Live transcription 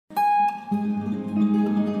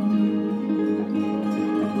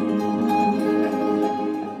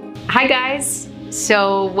Hi guys.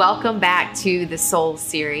 So welcome back to the Soul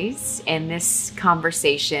series. In this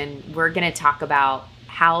conversation, we're going to talk about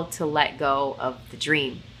how to let go of the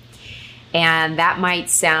dream. And that might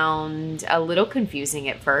sound a little confusing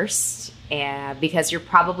at first, because you're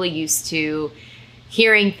probably used to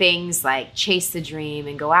hearing things like chase the dream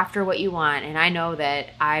and go after what you want. And I know that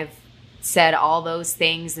I've said all those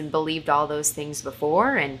things and believed all those things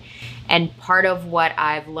before. And part of what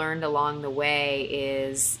I've learned along the way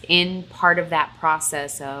is in part of that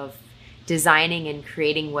process of designing and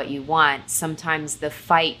creating what you want, sometimes the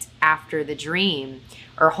fight after the dream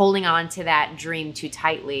or holding on to that dream too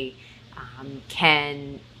tightly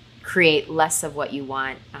can create less of what you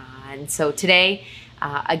want. And so today,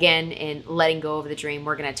 again, in letting go of the dream,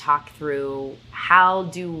 we're going to talk through how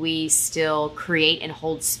do we still create and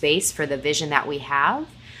hold space for the vision that we have,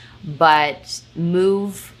 but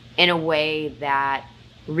move in a way that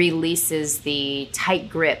releases the tight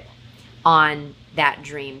grip on that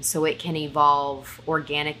dream so it can evolve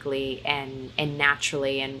organically and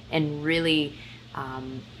naturally and really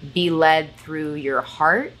be led through your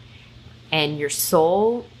heart and your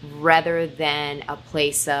soul rather than a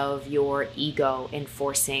place of your ego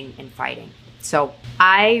enforcing and fighting. So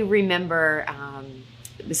I remember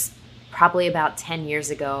it was probably about 10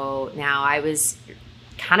 years ago now. I was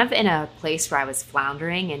kind of in a place where I was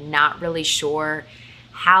floundering and not really sure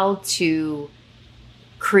how to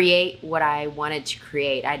create what I wanted to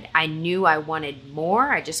create. I knew I wanted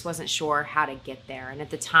more. I just wasn't sure how to get there. And at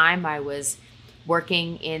the time I was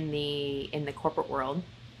working in the corporate world.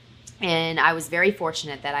 And I was very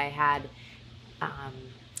fortunate that I had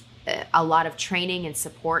a lot of training and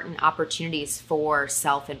support and opportunities for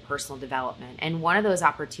self and personal development. And one of those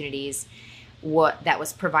opportunities that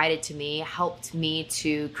was provided to me helped me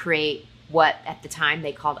to create what at the time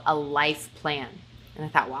they called a life plan. And I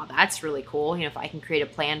thought, wow, that's really cool. You know, if I can create a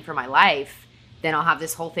plan for my life, then I'll have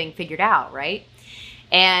this whole thing figured out, right?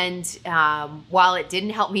 And while it didn't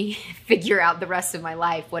help me figure out the rest of my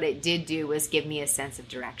life, what it did do was give me a sense of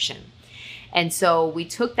direction. And so we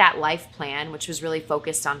took that life plan, which was really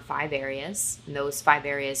focused on 5 areas, and those 5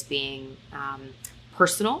 areas being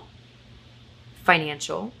personal,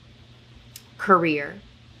 financial, career,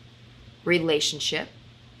 relationship,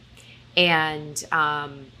 and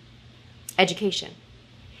education.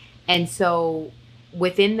 And so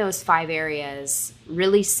within those 5 areas,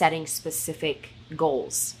 really setting specific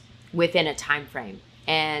goals within a time frame.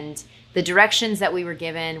 And the directions that we were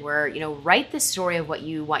given were, write the story of what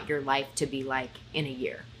you want your life to be like in a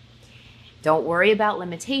year. Don't worry about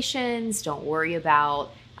limitations. Don't worry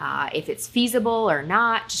about if it's feasible or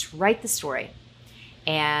not. Just write the story.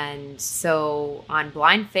 And so on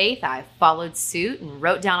blind faith, I followed suit and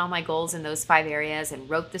wrote down all my goals in those 5 areas and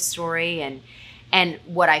wrote the story. And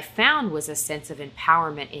what I found was a sense of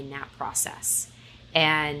empowerment in that process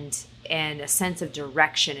and a sense of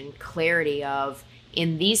direction and clarity of,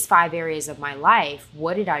 in these 5 areas of my life,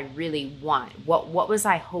 what did I really want? What was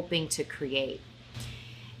I hoping to create?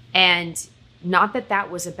 And not that that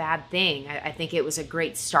was a bad thing. I think it was a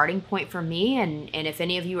great starting point for me. And if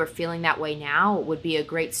any of you are feeling that way now, it would be a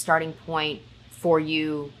great starting point for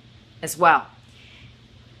you as well.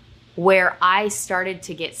 Where I started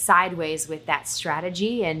to get sideways with that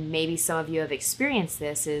strategy, and maybe some of you have experienced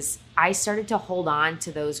this, is I started to hold on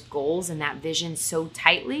to those goals and that vision so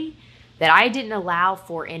tightly that I didn't allow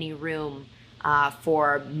for any room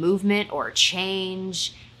for movement or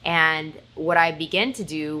change. And what I began to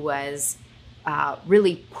do was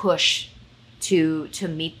really push to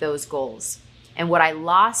meet those goals. And what I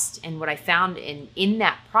lost and what I found in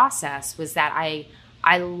that process was that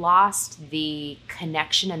I lost the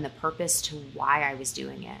connection and the purpose to why I was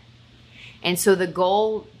doing it. And so the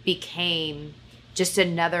goal became just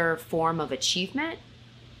another form of achievement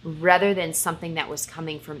rather than something that was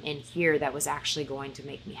coming from in here that was actually going to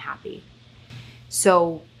make me happy.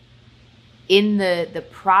 So in the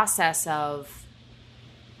process of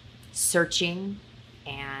searching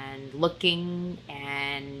and looking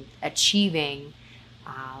and achieving,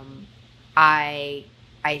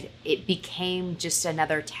 it became just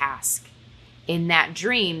another task. In that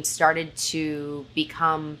dream started to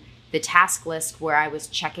become the task list where I was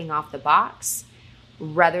checking off the box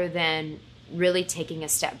rather than really taking a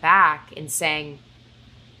step back and saying,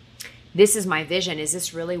 this is my vision. Is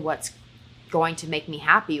this really what's going to make me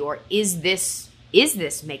happy? Or is this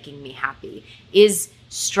making me happy? Is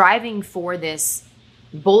striving for this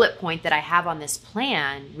bullet point that I have on this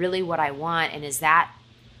plan really what I want? And is that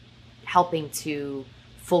helping to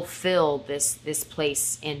fulfill this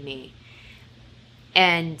place in me?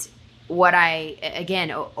 And what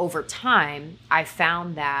over time, I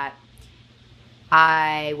found that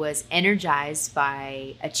I was energized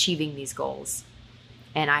by achieving these goals.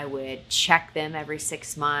 And I would check them every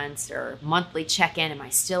 6 months or monthly check-in. Am I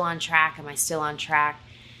still on track? Am I still on track?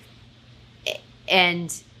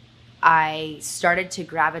 And I started to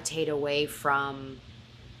gravitate away from,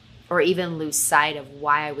 or even lose sight of,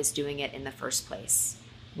 why I was doing it in the first place,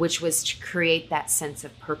 which was to create that sense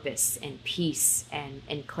of purpose and peace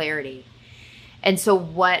and clarity. And so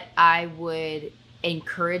what I would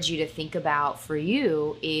encourage you to think about for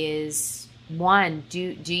you is, one, do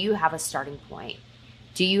you have a starting point?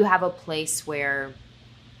 Do you have a place where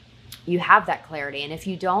you have that clarity? And if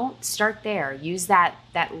you don't, start there. Use that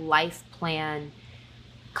life plan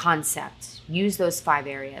concept. Use those 5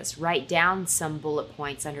 areas. Write down some bullet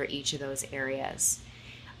points under each of those areas.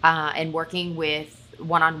 And working with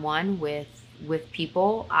one-on-one with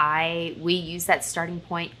people, we use that starting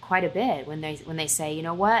point quite a bit when they say, you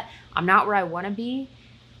know what, I'm not where I want to be.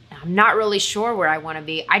 I'm not really sure where I want to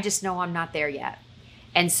be. I just know I'm not there yet.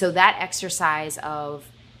 And so that exercise of,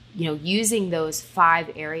 using those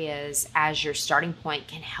 5 areas as your starting point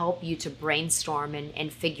can help you to brainstorm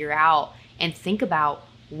and figure out and think about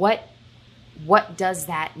what does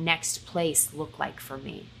that next place look like for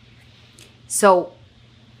me. So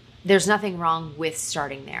there's nothing wrong with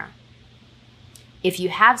starting there. If you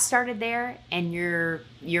have started there and you're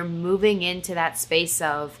moving into that space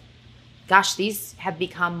of, gosh, these have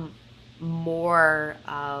become more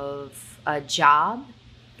of a job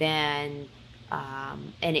than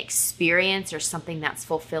an experience or something that's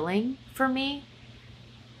fulfilling for me,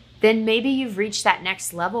 then maybe you've reached that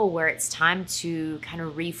next level where it's time to kind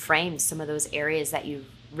of reframe some of those areas that you've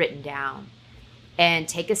written down and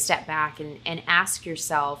take a step back and ask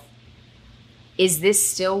yourself, is this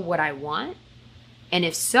still what I want? And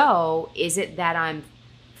if so, is it that I'm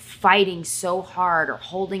fighting so hard or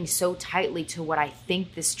holding so tightly to what I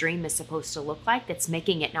think this dream is supposed to look like that's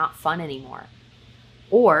making it not fun anymore?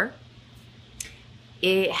 Or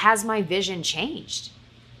has my vision changed?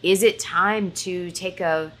 Is it time to take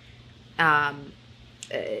a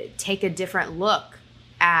different look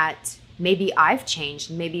at, maybe I've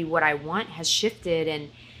changed, maybe what I want has shifted,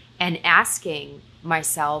 and asking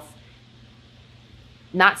myself,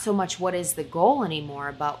 not so much what is the goal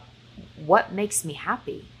anymore, but what makes me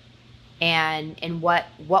happy, and what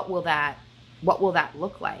will that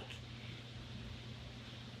look like?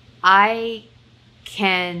 I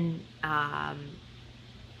can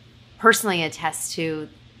personally attest to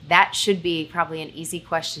that. Should be probably an easy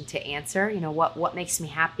question to answer. What makes me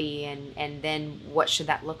happy, and then what should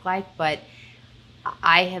that look like? But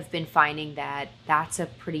I have been finding that that's a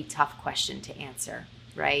pretty tough question to answer,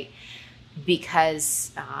 right?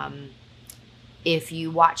 Because if you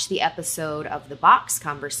watch the episode of the box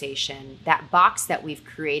conversation, that box that we've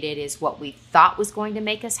created is what we thought was going to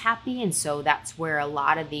make us happy. And so that's where a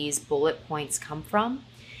lot of these bullet points come from.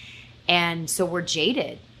 And so we're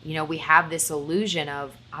jaded. We have this illusion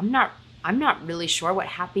of, I'm not really sure what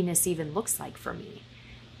happiness even looks like for me,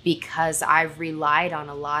 because I've relied on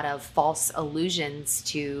a lot of false illusions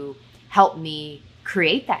to help me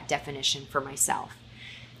create that definition for myself.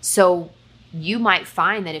 So you might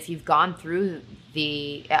find that if you've gone through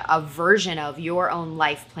a version of your own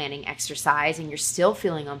life planning exercise and you're still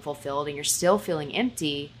feeling unfulfilled and you're still feeling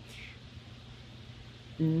empty,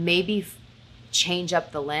 maybe change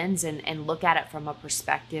up the lens and look at it from a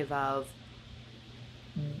perspective of,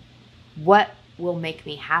 what will make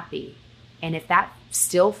me happy? And if that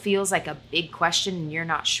still feels like a big question and you're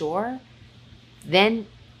not sure, then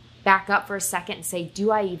back up for a second and say,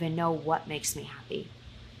 do I even know what makes me happy?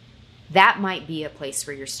 That might be a place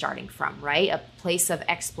where you're starting from, right? A place of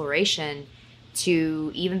exploration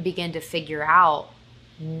to even begin to figure out,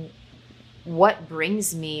 what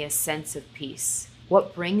brings me a sense of peace?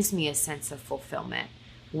 What brings me a sense of fulfillment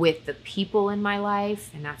with the people in my life?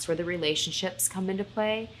 And that's where the relationships come into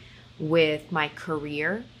play, with my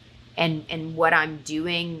career and what I'm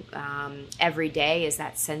doing every day is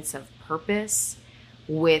that sense of purpose,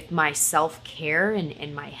 with my self-care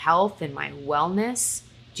and my health and my wellness.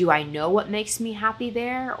 Do I know what makes me happy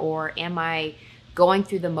there? Or am I going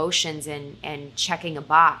through the motions and checking a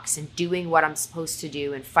box and doing what I'm supposed to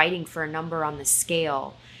do and fighting for a number on the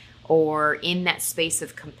scale, or in that space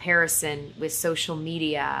of comparison with social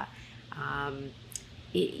media?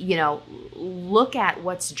 Look at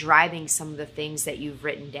what's driving some of the things that you've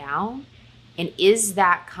written down. And is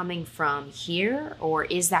that coming from here, or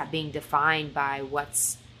is that being defined by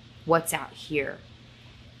what's out here?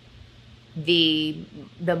 The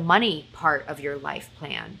money part of your life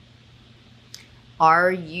plan.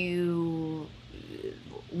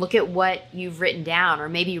 Look at what you've written down, or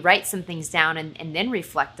maybe write some things down and then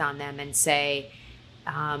reflect on them and say,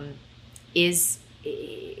 Is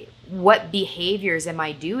what behaviors am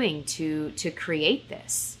I doing to create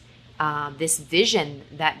this this vision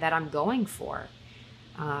that I'm going for?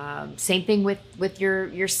 Same thing with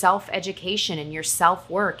your self education and your self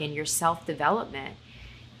work and your self development.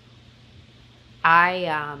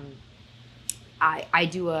 I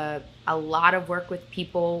do a lot of work with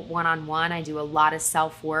people one-on-one. I do a lot of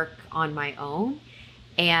self work on my own,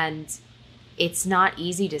 and it's not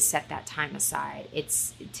easy to set that time aside.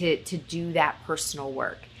 It's to do that personal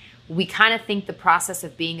work. We kind of think the process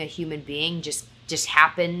of being a human being just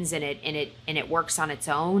happens and it works on its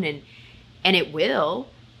own, and it will,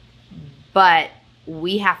 but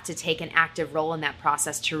we have to take an active role in that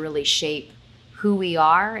process to really shape who we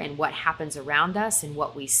are and what happens around us and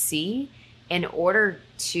what we see in order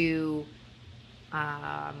to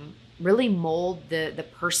really mold the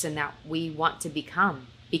person that we want to become.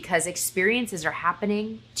 Because experiences are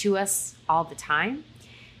happening to us all the time.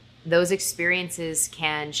 Those experiences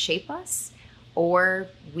can shape us, or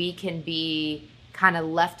we can be kind of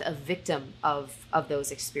left a victim of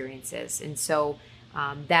those experiences. And so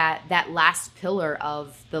that last pillar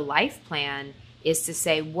of the life plan is to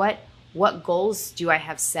say, what goals do I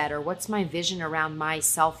have set, or what's my vision around my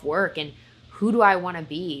self-work, and who do I want to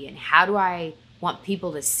be, and how do I want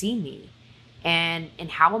people to see me, and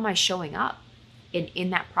how am I showing up in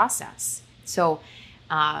that process? So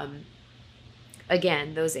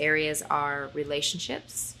again, those areas are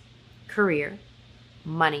relationships, career,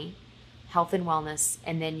 money, health and wellness,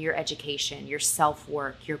 and then your education, your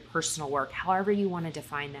self-work, your personal work, however you want to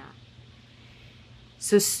define that.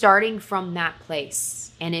 So starting from that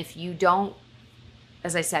place, and if you don't,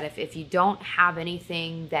 as I said, if you don't have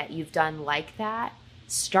anything that you've done like that,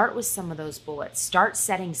 start with some of those bullets. Start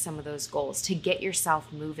setting some of those goals to get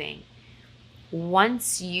yourself moving.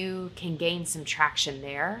 Once you can gain some traction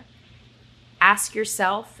there, ask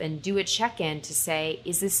yourself and do a check-in to say,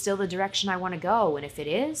 is this still the direction I want to go? And if it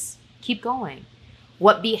is, keep going.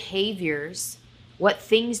 What behaviors, what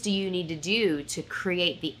things do you need to do to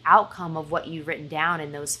create the outcome of what you've written down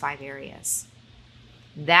in those 5 areas?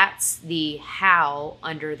 That's the how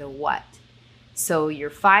under the what. So your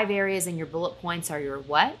 5 areas and your bullet points are your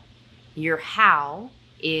what. Your how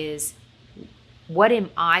is, what am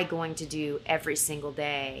I going to do every single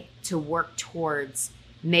day to work towards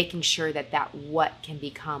making sure that what can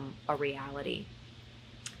become a reality?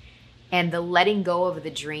 And the letting go of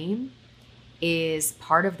the dream is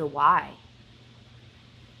part of the why.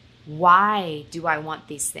 Why do I want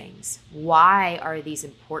these things? Why are these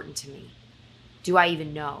important to me? Do I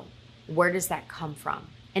even know? Where does that come from?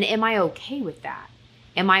 And am I okay with that?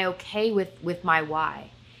 Am I okay with my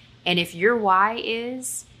why? And if your why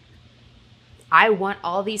is, I want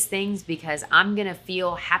all these things because I'm going to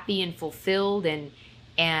feel happy and fulfilled, and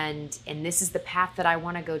this is the path that I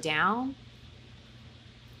want to go down,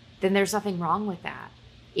 then there's nothing wrong with that.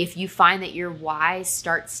 If you find that your why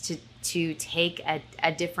starts to take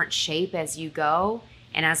a different shape as you go,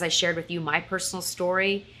 and as I shared with you my personal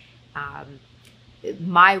story,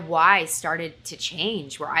 my why started to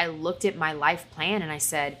change, where I looked at my life plan and I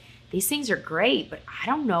said, these things are great, but I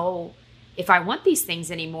don't know if I want these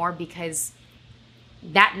things anymore, because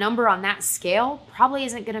that number on that scale probably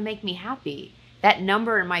isn't going to make me happy. That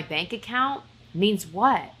number in my bank account means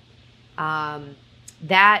what?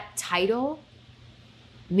 That title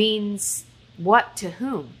means what to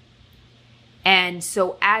whom? And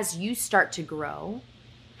so as you start to grow,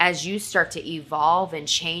 as you start to evolve and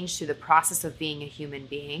change through the process of being a human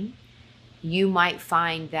being, you might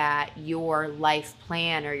find that your life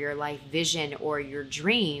plan or your life vision or your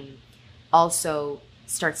dream also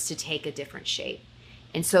starts to take a different shape.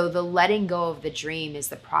 And so the letting go of the dream is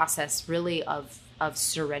the process really of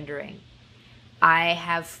surrendering. I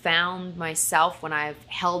have found myself, when I've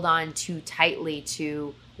held on too tightly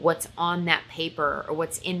to what's on that paper or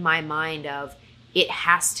what's in my mind of, it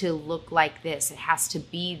has to look like this, it has to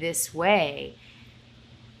be this way,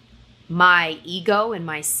 my ego and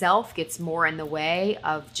myself gets more in the way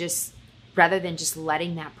of just, rather than just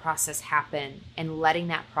letting that process happen and letting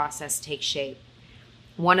that process take shape.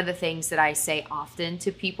 One of the things that I say often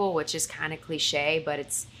to people, which is kind of cliche, but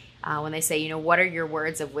it's when they say, what are your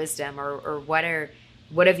words of wisdom, or what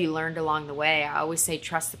have you learned along the way? I always say,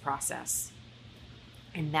 trust the process.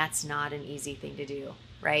 And that's not an easy thing to do,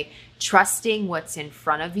 right? Trusting what's in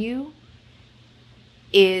front of you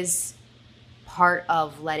is part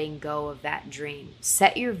of letting go of that dream.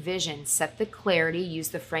 Set your vision, set the clarity, use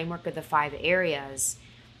the framework of the 5 areas,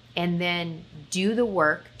 and then do the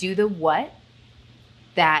work, do the what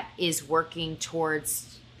that is working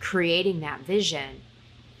towards creating that vision,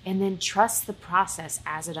 and then trust the process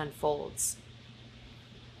as it unfolds.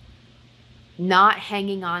 not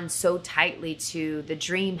hanging on so tightly to the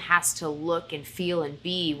dream has to look and feel and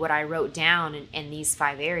be what I wrote down in these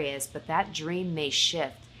 5 areas, but that dream may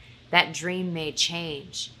shift. That dream may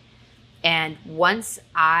change. And once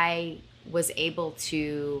I was able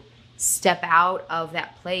to step out of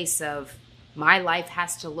that place of my life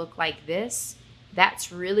has to look like this,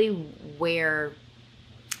 that's really where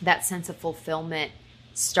that sense of fulfillment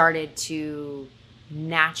started to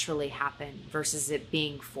naturally happen versus it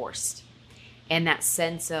being forced. And that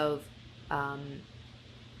sense of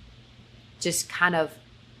just kind of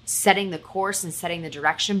setting the course and setting the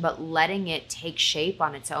direction, but letting it take shape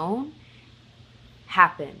on its own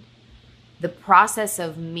happened. The process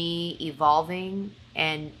of me evolving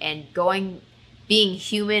and going, being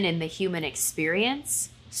human in the human experience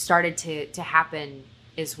started to happen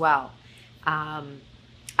as well.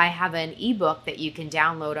 I have an ebook that you can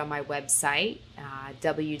download on my website,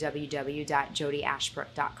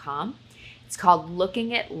 www.jodiashbrook.com. It's called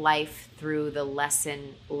Looking at Life Through the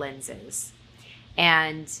Lesson Lenses.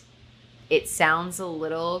 And it sounds a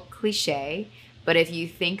little cliche, but if you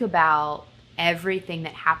think about everything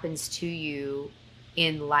that happens to you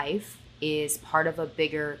in life is part of a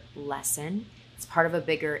bigger lesson. It's part of a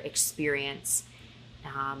bigger experience.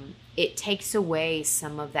 It takes away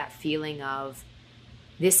some of that feeling of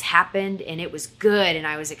this happened and it was good and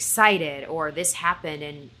I was excited, or this happened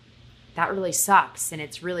and that really sucks and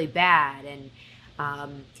it's really bad. And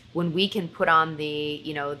when we can put on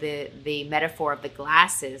the metaphor of the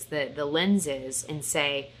glasses, the lenses, and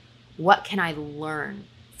say, what can I learn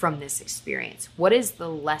from this experience? What is the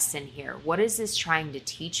lesson here? What is this trying to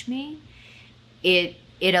teach me? It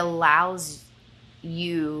allows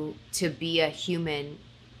you to be a human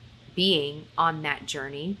being on that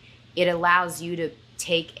journey. It allows you to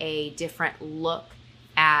take a different look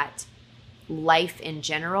at life in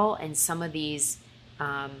general and some of these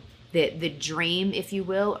the dream, if you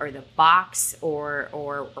will, or the box or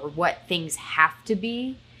what things have to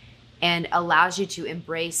be, and allows you to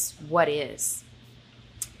embrace what is.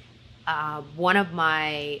 One of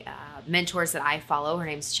my mentors that I follow, her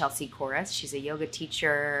name's Chelsea Korres. She's a yoga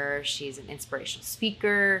teacher. She's an inspirational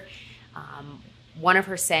speaker. One of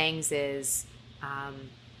her sayings is,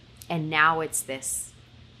 and now it's this.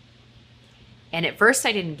 And at first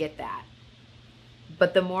I didn't get that.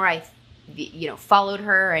 But the more I followed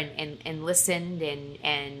her and listened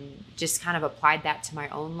and just kind of applied that to my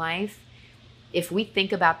own life, if we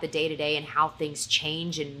think about the day-to-day and how things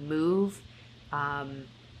change and move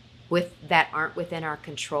with that aren't within our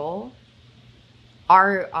control,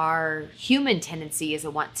 our human tendency is to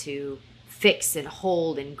want to fix and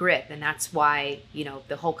hold and grip. And that's why,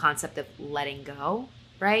 the whole concept of letting go,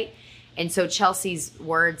 right? And so Chelsea's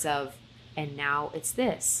words of, and now it's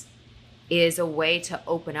this, is a way to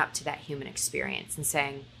open up to that human experience and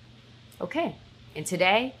saying, okay, and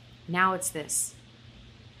today, now it's this.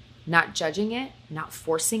 Not judging it, not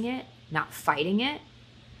forcing it, not fighting it.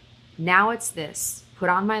 Now it's this. Put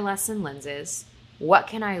on my lesson lenses. What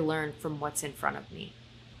can I learn from what's in front of me?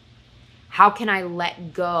 How can I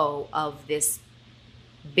let go of this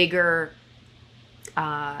bigger,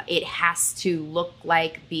 it has to look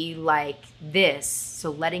like, be like this.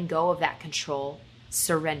 So letting go of that control,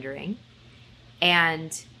 surrendering,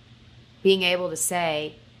 and being able to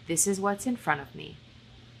say, this is what's in front of me.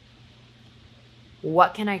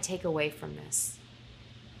 What can I take away from this?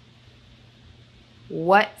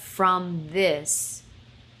 What from this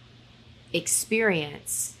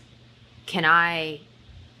experience can I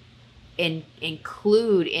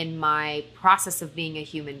include in my process of being a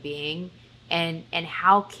human being? And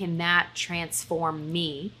how can that transform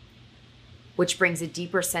me, which brings a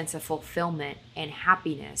deeper sense of fulfillment and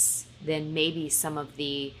happiness than maybe some of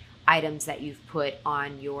the items that you've put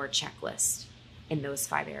on your checklist in those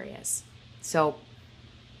 5 areas. So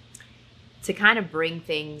to kind of bring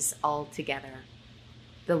things all together,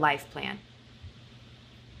 the life plan.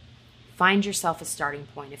 Find yourself a starting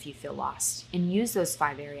point if you feel lost, and use those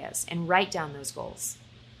 5 areas and write down those goals.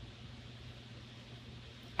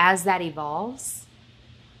 As that evolves,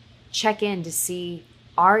 check in to see,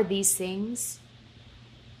 are these things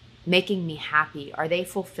making me happy? Are they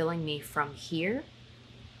fulfilling me from here?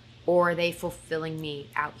 Or are they fulfilling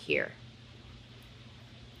me out here?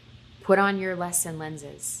 Put on your lesson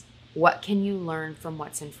lenses. What can you learn from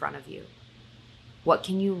what's in front of you? What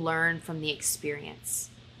can you learn from the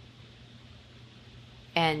experience?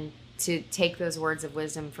 And to take those words of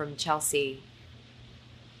wisdom from Chelsea,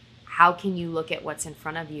 how can you look at what's in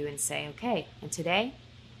front of you and say, okay, and today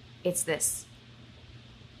it's this.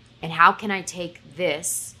 And how can I take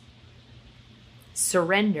this,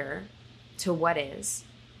 surrender to what is,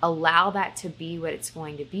 allow that to be what it's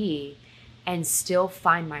going to be, and still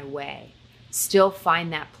find my way, still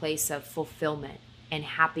find that place of fulfillment and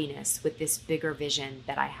happiness with this bigger vision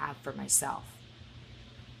that I have for myself.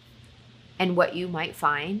 And what you might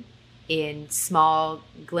find in small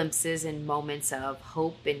glimpses and moments of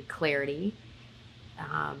hope and clarity,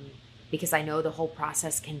 because I know the whole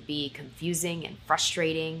process can be confusing and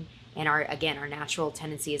frustrating, and our natural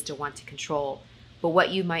tendency is to want to control. But what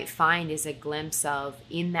you might find is a glimpse of,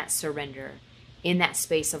 in that surrender, in that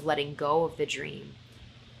space of letting go of the dream,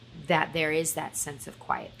 that there is that sense of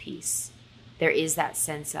quiet peace. There is that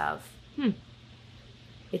sense of,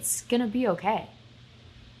 it's going to be okay.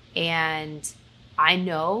 And I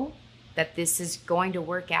know that this is going to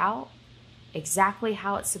work out exactly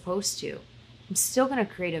how it's supposed to. I'm still going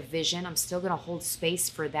to create a vision. I'm still going to hold space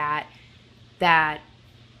for that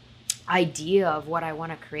idea of what I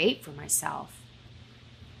want to create for myself.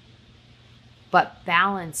 But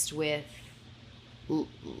balanced with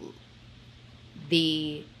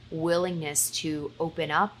the willingness to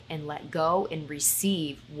open up and let go and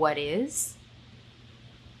receive what is,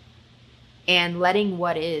 and letting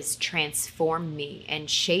what is transform me and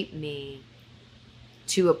shape me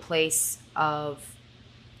to a place of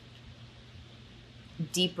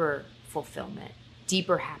deeper fulfillment,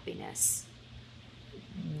 deeper happiness,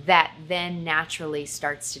 that then naturally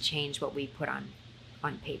starts to change what we put on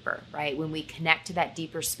paper, right? When we connect to that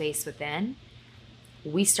deeper space within,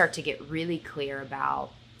 we start to get really clear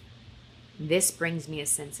about, this brings me a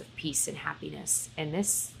sense of peace and happiness, and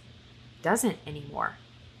this doesn't anymore.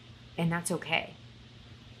 And that's okay.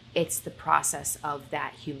 It's the process of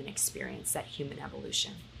that human experience, that human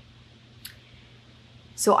evolution.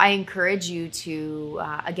 So I encourage you to,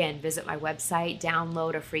 again, visit my website,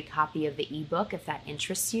 download a free copy of the ebook if that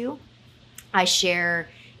interests you. I share,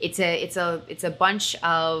 it's a bunch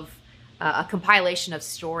of, a compilation of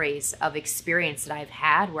stories of experience that I've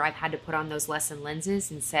had where I've had to put on those lesson lenses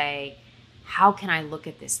and say, how can I look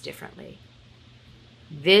at this differently?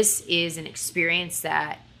 This is an experience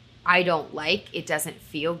that I don't like, it doesn't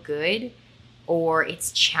feel good, or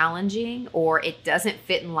it's challenging, or it doesn't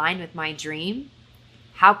fit in line with my dream.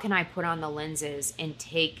 How can I put on the lenses and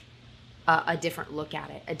take a different look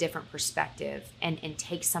at it, a different perspective, and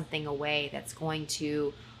take something away that's going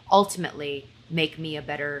to ultimately make me a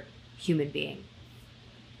better human being?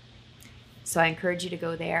 So I encourage you to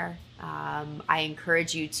go there. I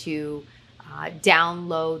encourage you to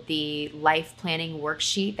download the life planning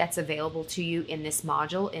worksheet that's available to you in this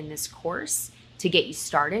module, in this course, to get you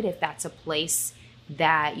started. If that's a place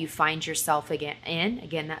that you find yourself again,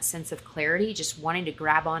 that sense of clarity, just wanting to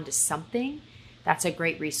grab onto something, that's a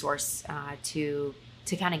great resource to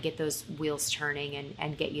kind of get those wheels turning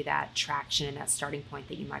and get you that traction and that starting point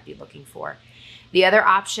that you might be looking for. The other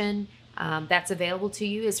option that's available to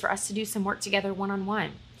you is for us to do some work together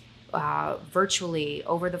one-on-one, virtually,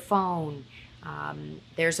 over the phone.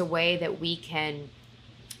 There's a way that we can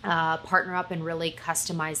partner up and really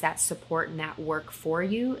customize that support and that work for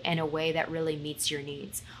you in a way that really meets your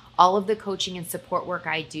needs. All of the coaching and support work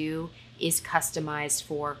I do is customized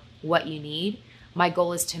for what you need. My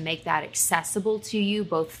goal is to make that accessible to you,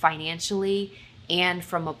 both financially and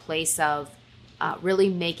from a place of really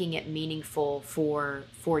making it meaningful for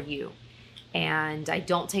you. And I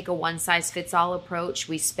don't take a one-size-fits-all approach.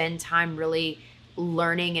 We spend time really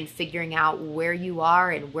learning and figuring out where you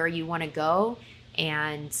are and where you want to go.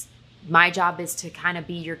 And my job is to kind of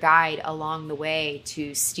be your guide along the way,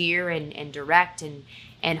 to steer and direct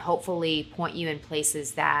and hopefully point you in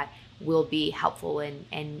places that will be helpful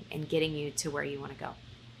in getting you to where you want to go.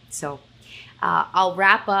 So I'll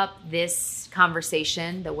wrap up this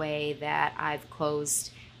conversation the way that I've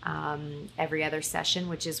closed every other session,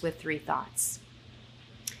 which is with 3 thoughts.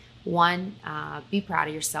 1, be proud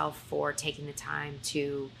of yourself for taking the time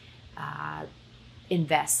to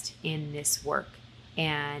invest in this work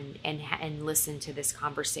and listen to this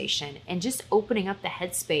conversation, and just opening up the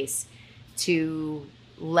headspace to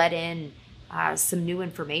let in some new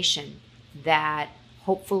information that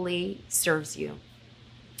hopefully serves you.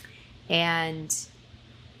 And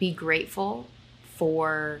be grateful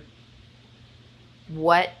for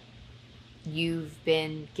what you've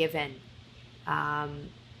been given.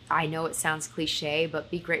 I know it sounds cliche, but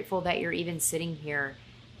be grateful that you're even sitting here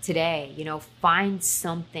today. Find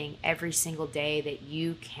something every single day that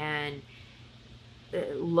you can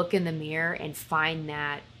look in the mirror and find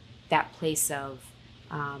that place of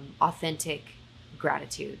authentic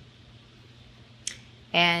gratitude.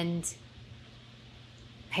 And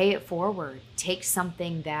pay it forward. Take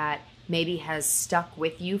something that maybe has stuck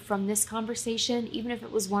with you from this conversation, even if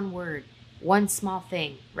it was one word, one small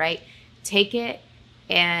thing, right? Take it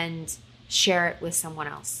and share it with someone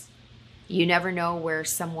else. You never know where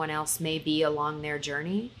someone else may be along their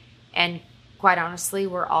journey. And quite honestly,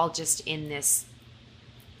 we're all just in this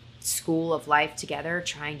school of life together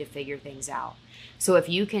trying to figure things out. So if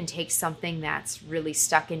you can take something that's really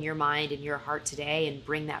stuck in your mind and your heart today and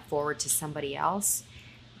bring that forward to somebody else,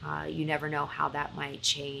 you never know how that might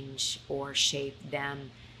change or shape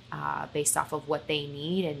them based off of what they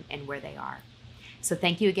need and where they are. So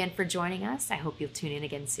thank you again for joining us. I hope you'll tune in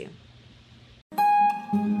again soon.